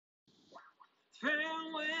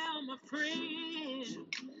a friend.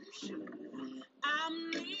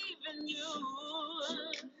 I'm leaving you.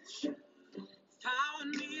 Found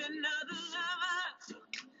me another lover.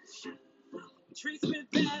 Treats me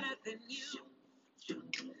better than you.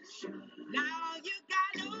 Now you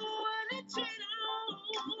got no one to cheat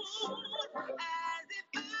on. As if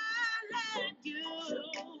I let you.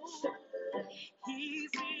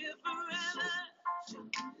 He's here forever.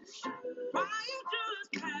 While you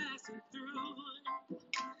just passing through.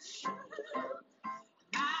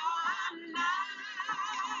 Now I'm not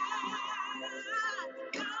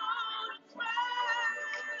gonna cry,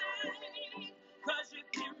 'cause you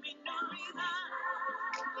give me no reason,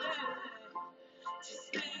 yeah, to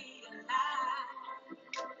stay alive.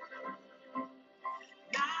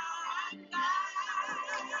 Now I'm not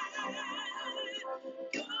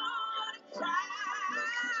gonna cry,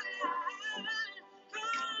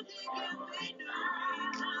 'cause you give me no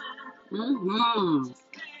reason to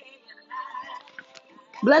stay alive.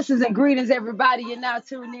 Blessings and greetings, everybody. You're now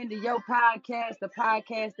tuning in to your podcast, the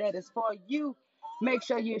podcast that is for you. Make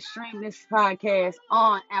sure you stream this podcast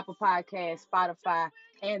on Apple Podcasts, Spotify,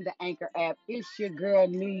 and the Anchor app. It's your girl,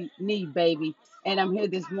 Nee Baby. And I'm here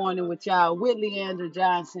this morning with y'all, with Leandra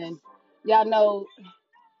Johnson. Y'all know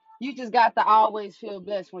you just got to always feel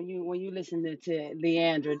blessed when you listen to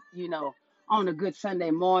Leandra, on a good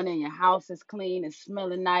Sunday morning. Your house is clean, it's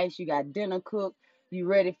smelling nice, you got dinner cooked, you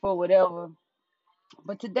ready for whatever.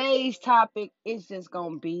 But today's topic is just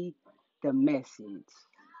going to be the message.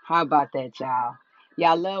 How about that, y'all?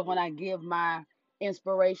 Y'all love when I give my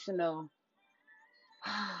inspirational,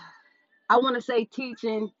 I want to say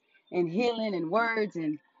teaching and healing and words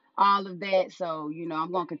and all of that. So,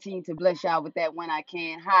 I'm going to continue to bless y'all with that when I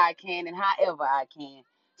can, how I can, and however I can.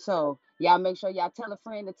 So, y'all make sure y'all tell a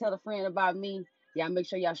friend about me. Y'all make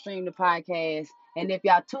sure y'all stream the podcast. And if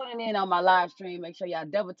y'all tuning in on my live stream, make sure y'all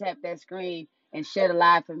double tap that screen and share the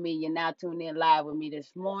live for me. You're now tuning in live with me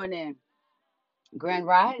this morning. Grand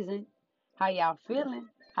Rising. How y'all feeling?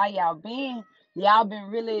 How y'all been? Y'all been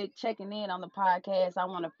really checking in on the podcast. I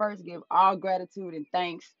want to first give all gratitude and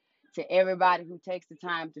thanks to everybody who takes the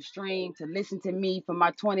time to stream, to listen to me for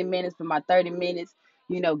my 20 minutes, for my 30 minutes,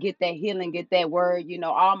 get that healing, get that word,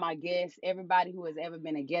 all my guests, everybody who has ever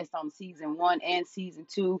been a guest on season 1 and season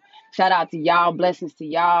 2. Shout out to y'all. Blessings to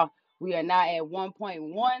y'all. We are now at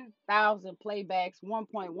 1.1 thousand playbacks,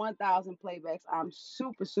 1.1 thousand playbacks. I'm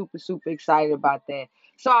super, super, super excited about that.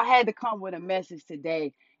 So I had to come with a message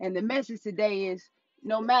today. And the message today is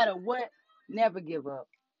no matter what, never give up.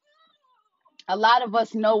 A lot of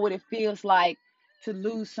us know what it feels like to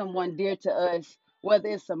lose someone dear to us, whether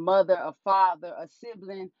it's a mother, a father, a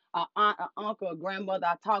sibling, a aunt, an uncle, a grandmother.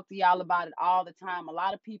 I talk to y'all about it all the time. A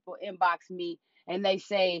lot of people inbox me and they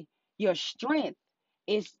say, your strength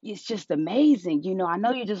is just amazing. I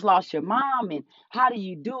know you just lost your mom, and how do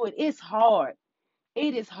you do it? It's hard.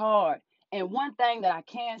 It is hard. And one thing that I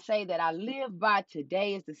can say that I live by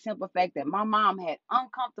today is the simple fact that my mom had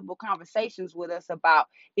uncomfortable conversations with us about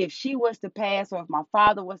if she was to pass, or if my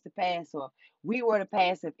father was to pass, or if we were to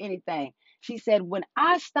pass, if anything. She said, when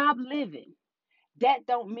I stop living, that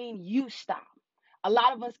don't mean you stop. A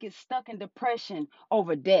lot of us get stuck in depression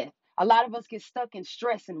over death. A lot of us get stuck in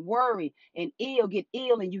stress and worry and get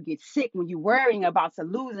ill and you get sick when you're worrying about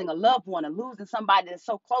losing a loved one or losing somebody that's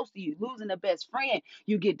so close to you, losing a best friend.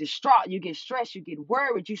 You get distraught, you get stressed, you get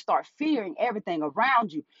worried, you start fearing everything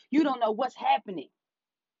around you. You don't know what's happening.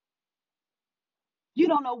 You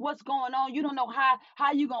don't know what's going on. You don't know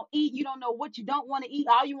how you're going to eat. You don't know what you don't want to eat.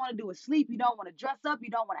 All you want to do is sleep. You don't want to dress up. You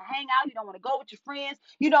don't want to hang out. You don't want to go with your friends.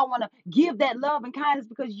 You don't want to give that love and kindness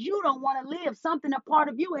because you don't want to live. Something, a part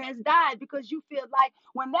of you has died because you feel like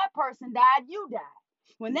when that person died, you died.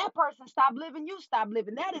 When that person stopped living, you stop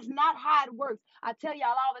living. That is not how it works. I tell y'all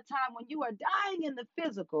all the time, when you are dying in the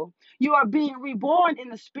physical, you are being reborn in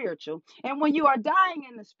the spiritual. And when you are dying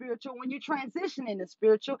in the spiritual, when you transition in the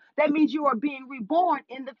spiritual, that means you are being reborn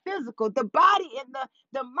in the physical. The body and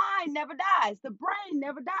the mind never dies. The brain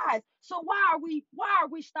never dies. So why are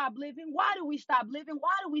we stop living? Why do we stop living?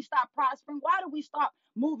 Why do we stop prospering? Why do we stop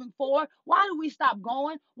moving forward? Why do we stop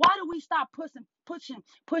going? Why do we stop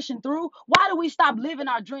pushing through? Why do we stop living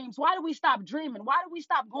our dreams? Why do we stop dreaming? Why do we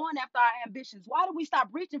stop going after our ambitions? Why do we stop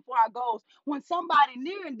reaching for our goals when somebody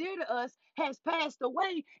near and dear to us has passed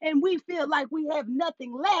away and we feel like we have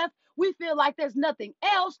nothing left? We feel like there's nothing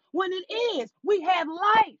else when it is. We have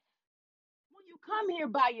life. When you come here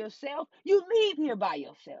by yourself, you leave here by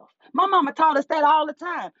yourself. My mama taught us that all the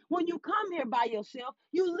time. When you come here by yourself,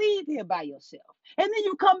 you leave here by yourself. And then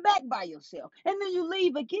you come back by yourself. And then you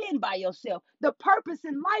leave again by yourself. The purpose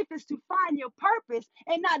in life is to find your purpose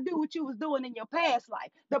and not do what you was doing in your past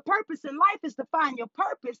life. The purpose in life is to find your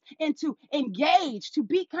purpose and to engage, to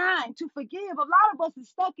be kind, to forgive. A lot of us is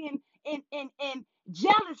stuck in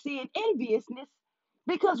jealousy and enviousness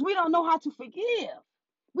because we don't know how to forgive.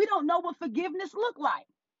 We don't know what forgiveness look like.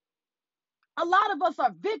 A lot of us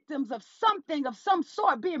are victims of something of some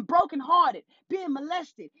sort, being brokenhearted, being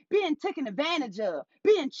molested, being taken advantage of,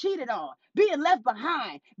 being cheated on, being left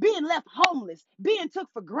behind, being left homeless, being took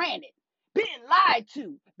for granted, being lied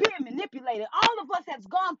to, being manipulated. All of us has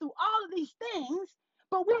gone through all of these things,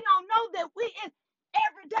 but we don't know that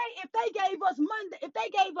every day, if they gave us Monday, if they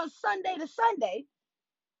gave us Sunday to Sunday,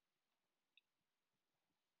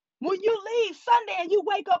 when you leave Sunday and you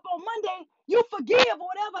wake up on Monday, you forgive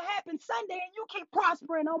whatever happened Sunday and you keep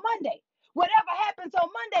prospering on Monday. Whatever happens on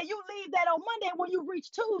Monday, you leave that on Monday when you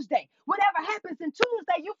reach Tuesday. Whatever happens in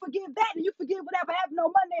Tuesday, you forgive that and you forgive whatever happened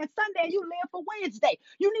on Monday and Sunday and you live for Wednesday.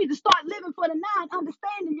 You need to start living for the nine,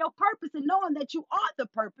 understanding your purpose and knowing that you are the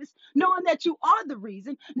purpose, knowing that you are the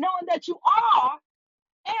reason, knowing that you are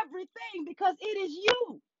everything because it is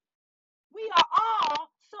you. We are all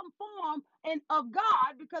some form of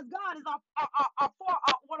God because God is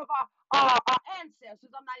one of our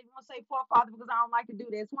ancestors. I'm not even going to say forefather because I don't like to do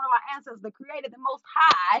this. One of our ancestors, the creator, the most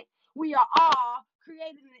high. We are all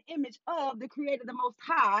created in the image of the creator, the most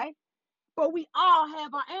high. But we all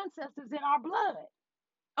have our ancestors in our blood.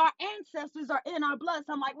 Our ancestors are in our blood.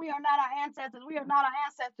 So I'm like, we are not our ancestors. We are not our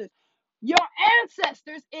ancestors. Your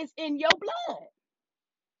ancestors is in your blood.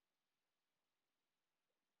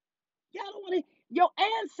 Y'all don't want to. Your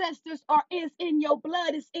ancestors are is in your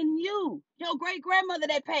blood. It's in you. Your great grandmother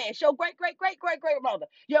that passed. Your great great great great grandmother.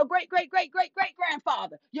 Your great great great great great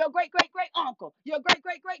grandfather. Your great great great uncle. Your great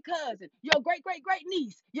great great cousin. Your great great great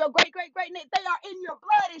niece. Your great great great niece. They are in your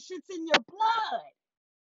blood. It shit's in your blood.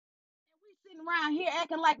 And we sitting around here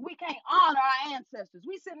acting like we can't honor our ancestors.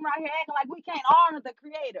 We sitting around here acting like we can't honor the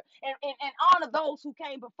Creator and honor those who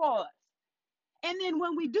came before us. And then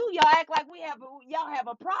when we do, y'all act like y'all have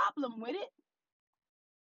a problem with it.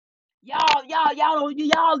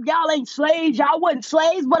 Y'all ain't slaves. Y'all wasn't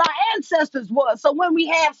slaves, but our ancestors was. So when we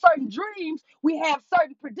have certain dreams, we have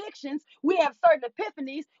certain predictions, we have certain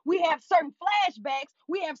epiphanies, we have certain flashbacks,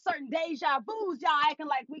 we have certain deja vus. Y'all acting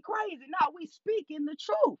like we crazy. No, we speaking the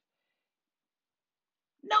truth.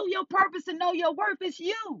 Know your purpose and know your worth. It's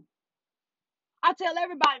you. I tell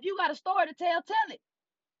everybody, if you got a story to tell, tell it.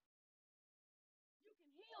 You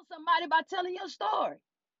can heal somebody by telling your story.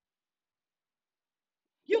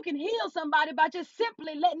 You can heal somebody by just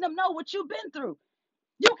simply letting them know what you've been through.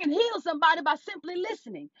 You can heal somebody by simply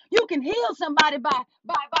listening. You can heal somebody by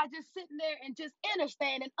just sitting there and just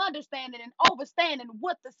understanding, and overstanding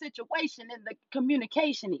what the situation and the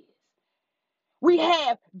communication is. We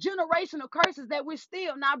have generational curses that we're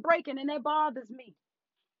still not breaking, and that bothers me.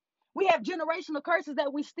 We have generational curses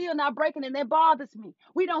that we still not breaking, and that bothers me.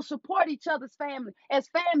 We don't support each other's family, as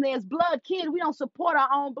blood kin. We don't support our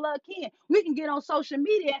own blood kin. We can get on social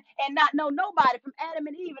media and not know nobody from Adam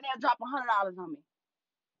and Eve, and they'll drop $100 on me.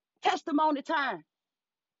 Testimony time.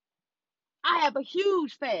 I have a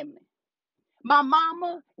huge family. My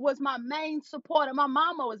mama was my main supporter. My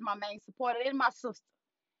mama was my main supporter, and my sister.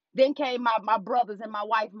 Then came my brothers and my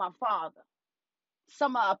wife, my father.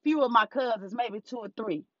 A few of my cousins, maybe two or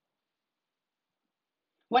three.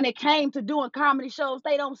 When it came to doing comedy shows,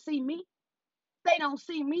 they don't see me. They don't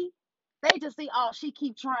see me. They just see, oh, she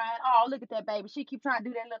keep trying. Oh, look at that baby. She keep trying to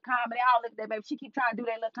do that little comedy. Oh, look at that baby. She keep trying to do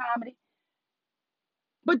that little comedy.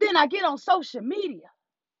 But then I get on social media.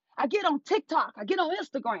 I get on TikTok. I get on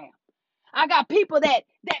Instagram. I got people that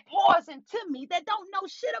pours into me that don't know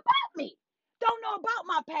shit about me. Don't know about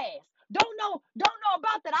my past. Don't know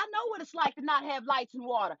about that. I know what it's like to not have lights and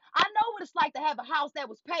water. I know what it's like to have a house that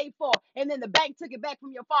was paid for and then the bank took it back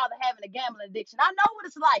from your father having a gambling addiction. I know what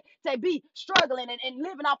it's like to be struggling and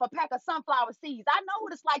living off a pack of sunflower seeds. I know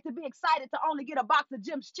what it's like to be excited to only get a box of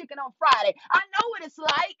Jim's chicken on Friday. I know what it's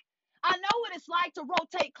like. I know what it's like to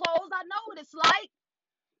rotate clothes. I know what it's like.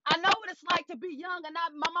 I know what it's like to be young and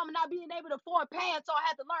not my mama not being able to afford pants, so I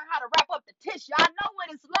had to learn how to wrap up the tissue. I know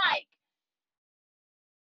what it's like.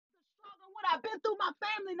 The struggle, what I've been through, my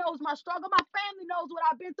family knows my struggle. My family knows what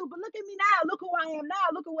I've been through. But look at me now. Look who I am now.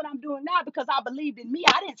 Look at what I'm doing now because I believed in me.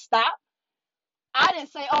 I didn't stop. I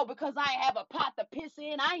didn't say, oh, because I ain't have a pot to piss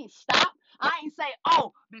in, I ain't stop. I ain't say,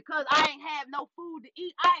 oh, because I ain't have no food to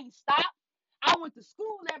eat, I ain't stop. I went to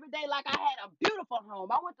school every day like I had a beautiful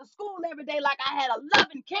home. I went to school every day like I had a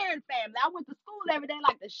loving, caring family. I went to school every day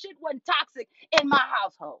like the shit wasn't toxic in my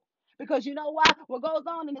household. Because you know why? What goes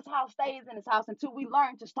on in this house stays in this house until we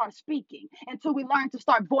learn to start speaking, until we learn to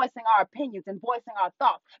start voicing our opinions and voicing our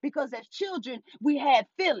thoughts. Because as children, we had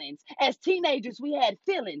feelings. As teenagers, we had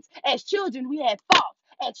feelings. As children, we had thoughts.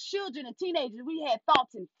 As children and teenagers, we had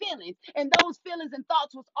thoughts and feelings. And those feelings and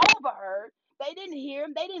thoughts was overheard. They didn't hear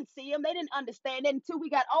him. They didn't see him. They didn't understand it until we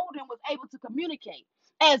got older and was able to communicate.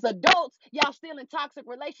 As adults, y'all still in toxic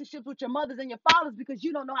relationships with your mothers and your fathers because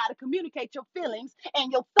you don't know how to communicate your feelings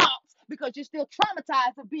and your thoughts because you're still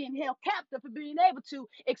traumatized of being held captive for being able to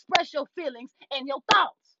express your feelings and your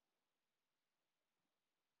thoughts.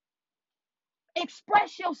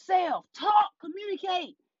 Express yourself. Talk.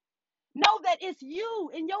 Communicate. Know that it's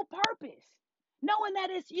you and your purpose. Knowing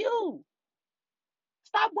that it's you.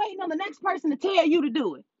 Stop waiting on the next person to tell you to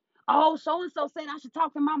do it. Oh, so and so said I should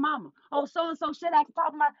talk to my mama. Oh, so and so said I could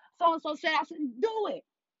talk to my so and so said I should do it.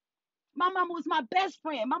 My mama was my best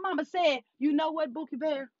friend. My mama said, you know what, Bookie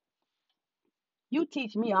Bear? You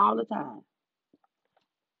teach me all the time.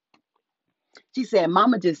 She said,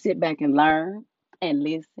 Mama, just sit back and learn and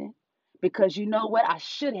listen. Because you know what? I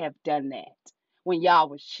should have done that when y'all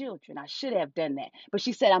was children. I should have done that. But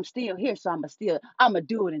she said, I'm still here, so I'ma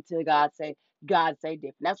do it until God say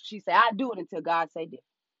different. That's what she said. I do it until God say different.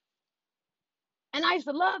 And I used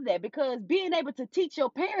to love that because being able to teach your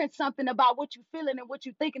parents something about what you're feeling and what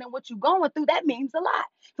you're thinking and what you're going through, that means a lot.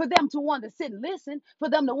 For them to want to sit and listen, for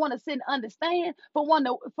them to want to sit and understand, for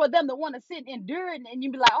them to want to sit and endure it, and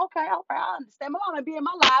you be like, okay, all right, I understand. My mama be in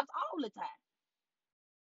my lives all the time.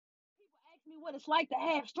 People ask me what it's like to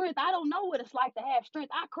have strength. I don't know what it's like to have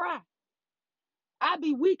strength. I cry. I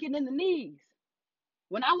be weakened in the knees.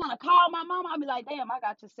 When I want to call my mama, I be like, damn, I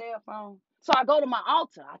got your cell phone. So I go to my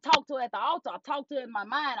altar. I talk to her at the altar. I talk to her in my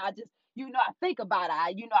mind. I just, I think about it.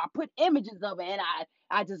 I put images of it and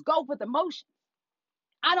I just go with emotion.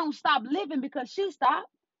 I don't stop living because she stopped.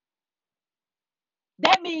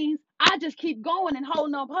 That means I just keep going and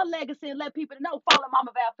holding up her legacy and let people know. Follow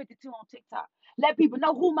Mama Val 52 on TikTok. Let people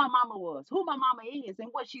know who my mama was, who my mama is, and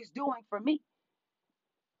what she's doing for me.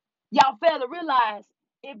 Y'all fail to realize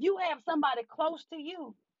if you have somebody close to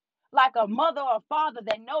you like a mother or father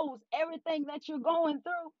that knows everything that you're going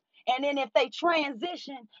through. And then if they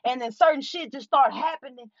transition and then certain shit just start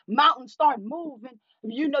happening, mountains start moving,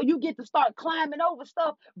 you get to start climbing over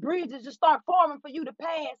stuff, bridges just start forming for you to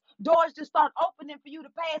pass, doors just start opening for you to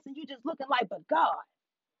pass, and you just looking like, but God.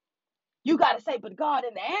 You got to say, but God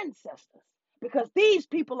and the ancestors, because these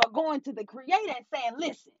people are going to the Creator and saying,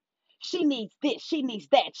 listen, she needs this, she needs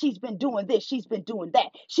that. She's been doing this, she's been doing that.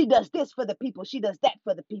 She does this for the people, she does that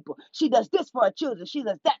for the people. She does this for her children, she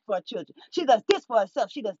does that for her children. She does this for herself,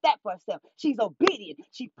 she does that for herself. She's obedient,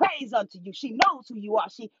 she prays unto you, she knows who you are,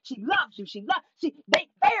 she loves you, they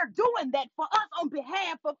are doing that for us on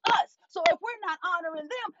behalf of us. So if we're not honoring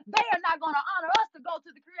them, they are not going to honor us to go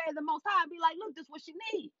to the Creator, the Most High, and be like, look, this is what she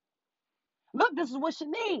needs. Look, this is what she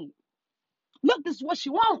needs. Look, this is what she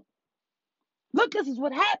wants. Look, this is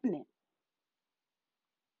what's happening.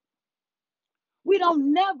 We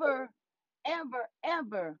don't never, ever,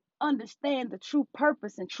 ever understand the true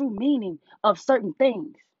purpose and true meaning of certain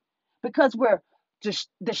things because we're just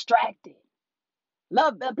distracted.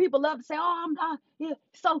 People love to say, "Oh, I'm yeah."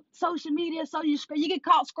 So social media, so you get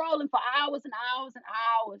caught scrolling for hours and hours and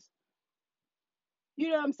hours. You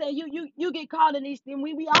know what I'm saying? You get caught in these things.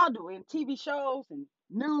 We all do in TV shows and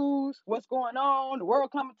news, what's going on, the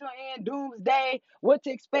world coming to an end, doomsday, what to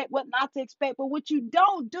expect, what not to expect. But what you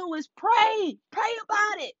don't do is pray. Pray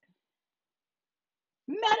about it.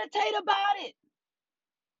 Meditate about it.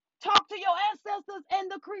 Talk to your ancestors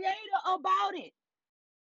and the creator about it.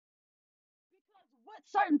 Because what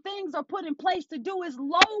certain things are put in place to do is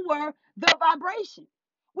lower the vibration.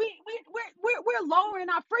 We're lowering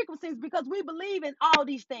our frequencies because we believe in all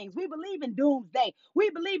these things. We believe in doomsday. We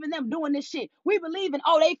believe in them doing this shit. We believe in,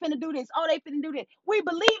 oh, they finna do this. Oh, they finna do this. We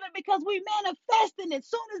believe it because we manifesting it.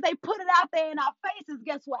 Soon as they put it out there in our faces,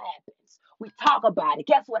 guess what happens? We talk about it.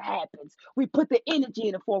 Guess what happens? We put the energy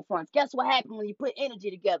in the forefront. Guess what happens when you put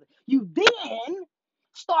energy together? You then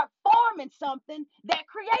start forming something that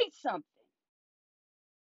creates something.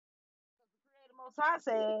 The Creator Most High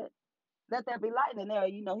said, let there be light. And there,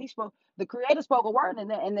 he spoke, the creator spoke a word, and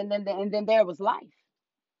then there was life.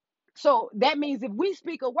 So that means if we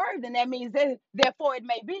speak a word, then that means that therefore it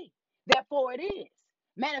may be. Therefore it is.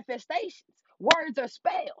 Manifestations. Words are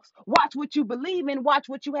spells. Watch what you believe in, watch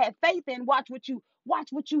what you have faith in, watch what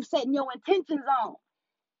you setting your intentions on.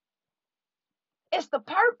 It's the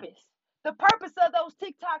purpose The purpose of those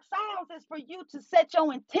TikTok sounds is for you to set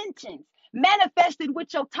your intentions, manifested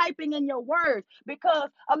with your typing and your words. Because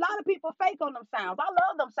a lot of people fake on them sounds. I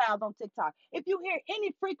love them sounds on TikTok. If you hear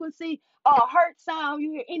any frequency, hurt sound,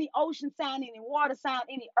 you hear any ocean sound, any water sound,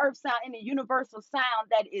 any earth sound, any universal sound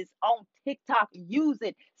that is on TikTok, use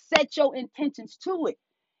it. Set your intentions to it.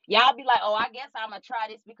 Y'all be like, oh, I guess I'm gonna try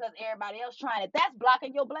this because everybody else trying it. That's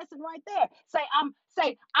blocking your blessing right there.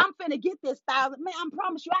 Say I'm finna get this thousand. Man, I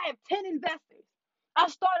promise you, I have 10 investors. I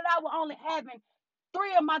started out with only having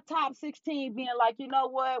three of my top 16 being like, you know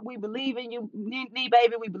what, we believe in you, Nee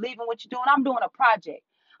baby, we believe in what you're doing. I'm doing a project.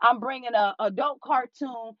 I'm bringing a adult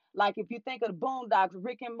cartoon. Like if you think of the Boondocks,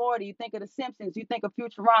 Rick and Morty, you think of the Simpsons, you think of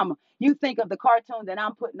Futurama, you think of the cartoon that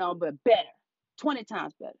I'm putting on, but better, 20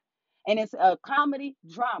 times better. And it's a comedy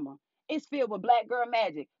drama. It's filled with black girl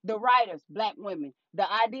magic. The writers, black women.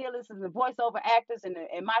 The idealists and the voiceover actors and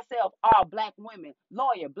myself, all black women.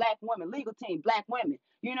 Lawyer, black women. Legal team, black women.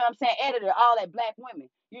 You know what I'm saying? Editor, all that black women.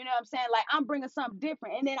 You know what I'm saying? Like I'm bringing something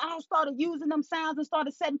different. And then I started using them sounds and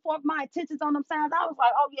started setting forth my intentions on them sounds. I was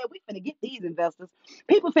like, oh yeah, we finna get these investors.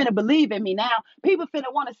 People finna believe in me now. People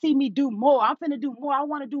finna want to see me do more. I'm finna do more. I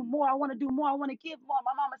want to do more. I want to do more. I want to give more.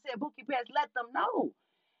 My mama said, Bookie Press, let them know.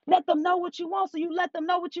 Let them know what you want. So you let them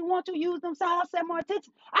know what you want to use them. So I set more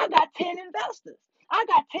attention. I got 10 investors. I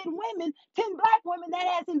got 10 women, 10 black women that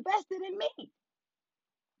has invested in me.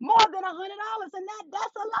 More than $100. And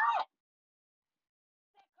that's a lot.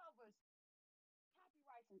 That covers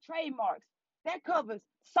copyrights and trademarks. That covers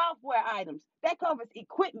software items. That covers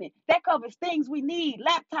equipment. That covers things we need,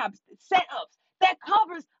 laptops, setups. That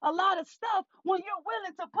covers a lot of stuff when you're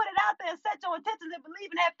willing to put it out there and set your intentions and believe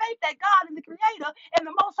and have faith that God and the Creator and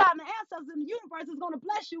the Most High and the ancestors in the universe is going to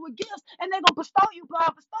bless you with gifts and they're going to bestow you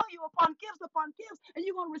upon gifts, and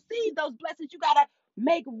you're going to receive those blessings. You got to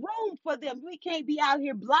make room for them. We can't be out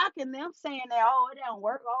here blocking them, saying that, oh, it don't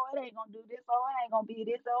work, oh, it ain't going to do this, oh, it ain't going to be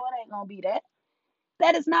this, oh, it ain't going to be that.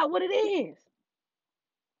 That is not what it is.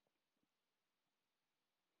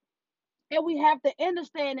 And we have to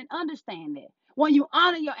understand that. When you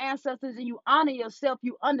honor your ancestors and you honor yourself,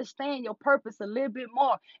 you understand your purpose a little bit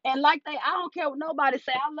more. And like I don't care what nobody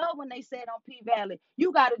say. I love when they said on P Valley,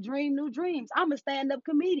 you got to dream new dreams. I'm a stand-up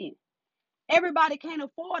comedian. Everybody can't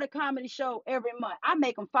afford a comedy show every month. I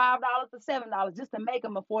make them $5 to $7 just to make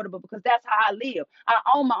them affordable because that's how I live. I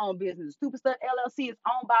own my own business. Stupid Stuff LLC is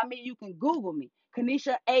owned by me. You can Google me.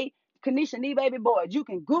 Kanisha Nee Baby Boys. You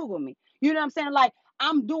can Google me. You know what I'm saying? Like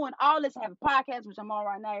I'm doing all this. I have a podcast, which I'm on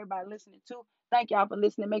right now. Everybody listening to. Thank y'all for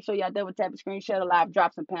listening. Make sure y'all double tap the screen, share the live,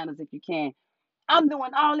 drop some panels if you can. I'm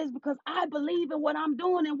doing all this because I believe in what I'm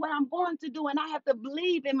doing and what I'm going to do. And I have to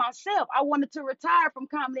believe in myself. I wanted to retire from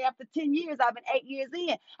comedy after 10 years. I've been 8 years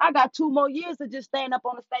in. I got 2 more years to just stand up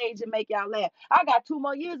on the stage and make y'all laugh. I got 2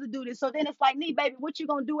 more years to do this. So then it's like, Nee, baby, what you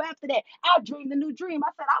going to do after that? I dreamed the new dream. I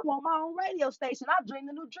said, I want my own radio station. I dreamed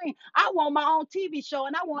the new dream. I want my own TV show.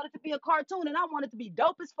 And I want it to be a cartoon. And I want it to be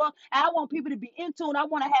dope as fuck. And I want people to be into it. I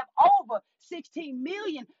want to have over 16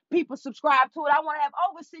 million people subscribe to it. I want to have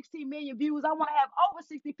over 16 million views. I want to have over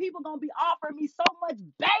 60 people gonna be offering me so much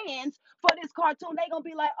bands for this cartoon. They gonna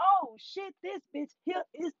be like, oh shit, this bitch here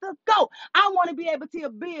is the GOAT. I want to be able to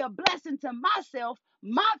be a blessing to myself,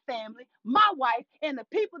 my family, my wife, and the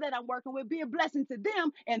people that I'm working with, be a blessing to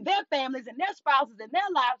them and their families and their spouses and their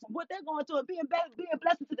lives and what they're going through, and be a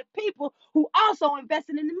blessing to the people who also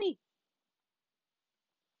invested into me.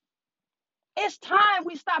 It's time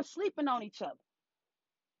we stop sleeping on each other.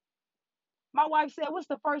 My wife said, what's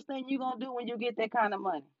the first thing you're going to do when you get that kind of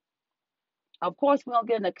money? Of course, we're going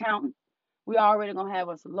to get an accountant. We already going to have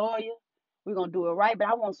us a lawyer. We're going to do it right. But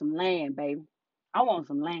I want some land, baby. I want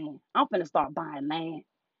some land. I'm finna start buying land.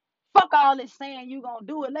 Fuck all this saying you going to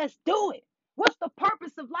do it. Let's do it. What's the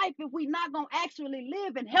purpose of life if we not going to actually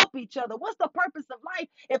live and help each other? What's the purpose of life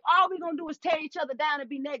if all we going to do is tear each other down and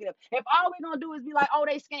be negative? If all we going to do is be like, oh,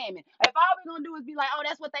 they scamming. If all we going to do is be like, oh,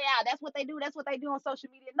 that's what they are. That's what they do. That's what they do on social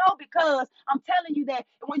media. No, because I'm telling you that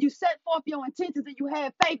when you set forth your intentions and you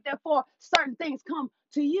have faith, therefore certain things come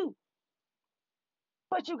to you.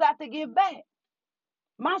 But you got to give back.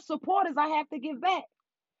 My supporters, I have to give back.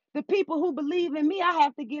 The people who believe in me, I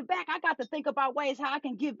have to give back. I got to think about ways how I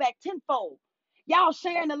can give back tenfold. Y'all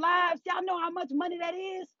sharing the lives, y'all know how much money that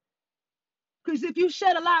is? Because if you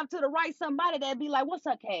share a live to the right somebody, they'd be like, what's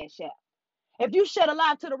her cash app? If you share a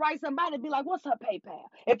live to the right somebody, be like, what's her PayPal?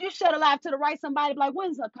 If you share a live to the right somebody, be like,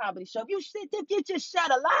 when's her comedy show? If you just share a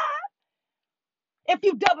live, if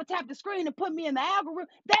you double tap the screen and put me in the algorithm,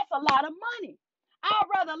 that's a lot of money. I'd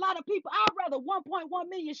rather rather a lot of people, I'd rather 1.1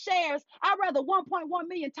 million shares. I'd rather 1.1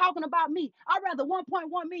 million talking about me. I'd rather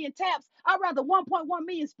 1.1 million taps. I'd rather 1.1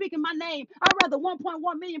 million speaking my name. I'd rather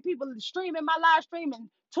 1.1 million people streaming my live stream and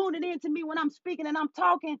tuning in to me when I'm speaking and I'm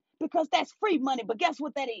talking, because that's free money. But guess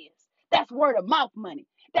what that is? That's word of mouth money.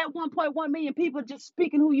 That 1.1 million people just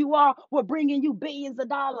speaking who you are will bring in you billions of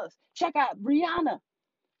dollars. Check out Rihanna.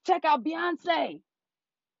 Check out Beyonce.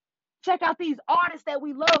 Check out these artists that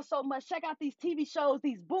we love so much. Check out these TV shows,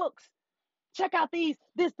 these books. Check out this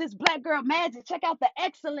Black Girl Magic. Check out the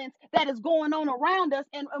excellence that is going on around us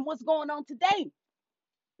and what's going on today.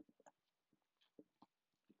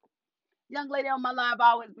 Young lady on my live,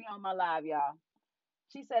 I always be on my live, y'all.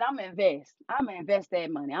 She said, I'm gonna invest. I'm gonna invest that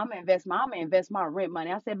money. I'm gonna invest my rent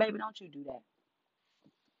money. I said, baby, don't you do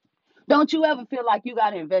that. Don't you ever feel like you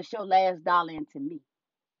gotta invest your last dollar into me,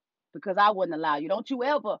 because I wouldn't allow you. Don't you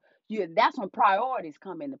ever, that's when priorities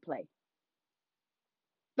come into play.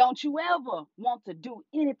 Don't you ever want to do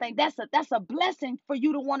anything. That's a blessing for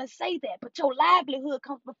you to want to say that. But your livelihood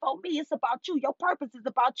comes before me. It's about you. Your purpose is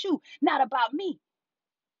about you, not about me.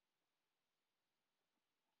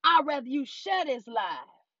 I'd rather you share this live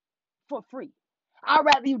for free. I'd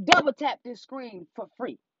rather you double tap this screen for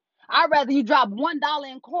free. I'd rather you drop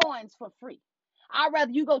 $1 in coins for free. I'd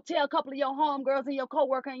rather you go tell a couple of your homegirls and your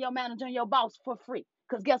coworker and your manager and your boss for free.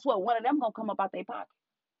 Because guess what? One of them gonna come up out their pocket.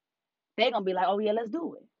 They're gonna be like, oh yeah, let's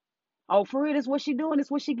do it. Oh, for real, this is what she doing, this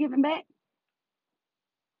is what she giving back.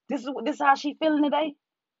 This is how she feeling today.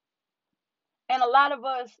 And a lot of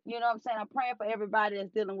us, you know what I'm saying, I'm praying for everybody that's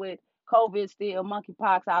dealing with COVID still,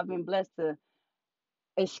 monkeypox. I've been blessed to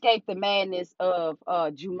escape the madness of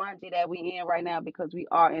Jumanji that we in right now, because we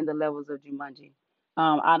are in the levels of Jumanji.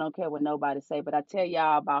 I don't care what nobody say, but I tell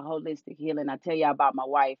y'all about holistic healing. I tell y'all about my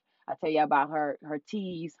wife. I tell y'all about her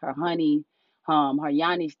teas, her honey, her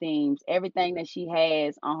Yanni steams. Everything that she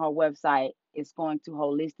has on her website is going to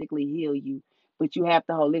holistically heal you. But you have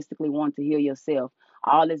to holistically want to heal yourself.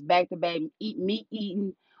 All this back to back meat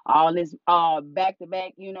eating, all this back to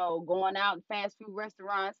back, going out in fast food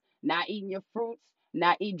restaurants, not eating your fruits,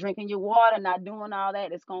 not drinking your water, not doing all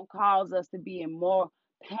that. It's gonna cause us to be in more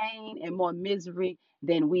pain and more misery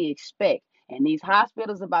than we expect. And these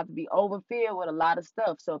hospitals are about to be overfilled with a lot of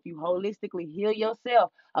stuff. So if you holistically heal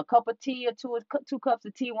yourself, a cup of tea or two cups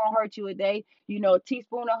of tea won't hurt you a day. A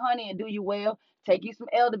teaspoon of honey and do you well. Take you some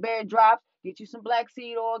elderberry drops. Get you some black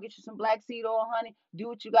seed oil. Get you some black seed oil, honey. Do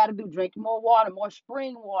what you got to do. Drink more water, more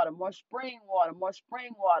spring water, more spring water, more spring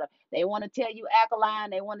water. They want to tell you alkaline.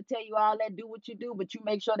 They want to tell you all that. Do what you do, but you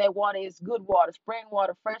make sure that water is good water, spring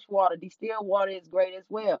water, fresh water. Distilled water is great as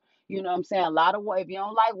well. You know what I'm saying? A lot of water. If you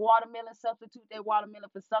don't like watermelon, substitute that watermelon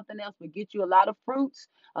for something else. But get you a lot of fruits,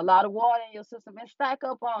 a lot of water in your system, and stack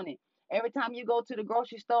up on it. Every time you go to the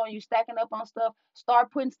grocery store and you stacking up on stuff,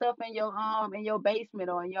 start putting stuff in your basement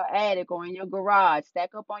or in your attic or in your garage.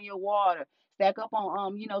 Stack up on your water. Stack up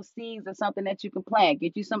on seeds or something that you can plant.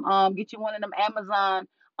 Get you one of them Amazon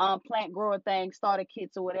plant grower things, starter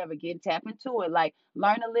kits or whatever. Tap into it. Like,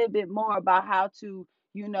 learn a little bit more about how to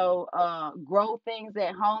grow things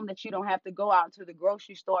at home, that you don't have to go out to the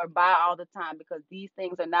grocery store and buy all the time, because these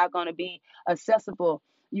things are not going to be accessible,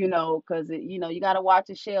 because you got to watch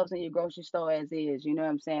the shelves in your grocery store as is. You know what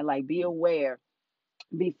I'm saying? Like, be aware,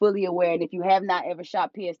 be fully aware. And if you have not ever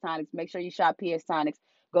shopped PS Tonics, make sure you shop PS Tonics.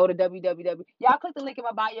 Go to www. Y'all click the link in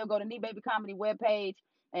my bio. Go to Knee Baby Comedy webpage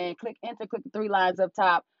and click enter. Click the three lines up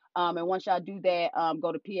top. And once y'all do that,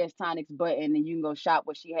 go to PS Tonics button and you can go shop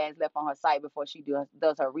what she has left on her site before she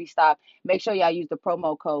does her restock. Make sure y'all use the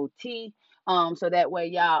promo code T, so that way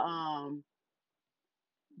y'all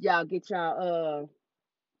get y'all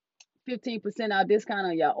 15% off discount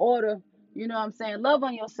on your order. You know what I'm saying? Love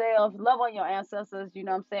on yourself, love on your ancestors. You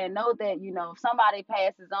know what I'm saying? Know that, if somebody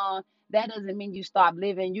passes on, that doesn't mean you stop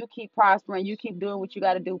living. You keep prospering. You keep doing what you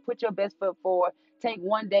got to do. Put your best foot forward. Take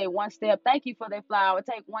one day, one step. Thank you for that flower.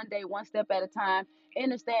 Take one day, one step at a time.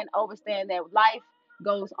 Understand, overstand that life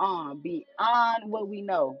goes on beyond what we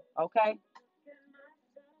know. Okay?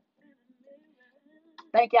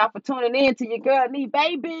 Thank y'all for tuning in to your girl, Nee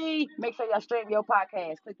Baby. Make sure y'all stream your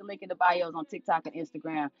podcast. Click the link in the bios on TikTok and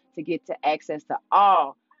Instagram to get to access to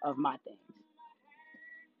all of my things.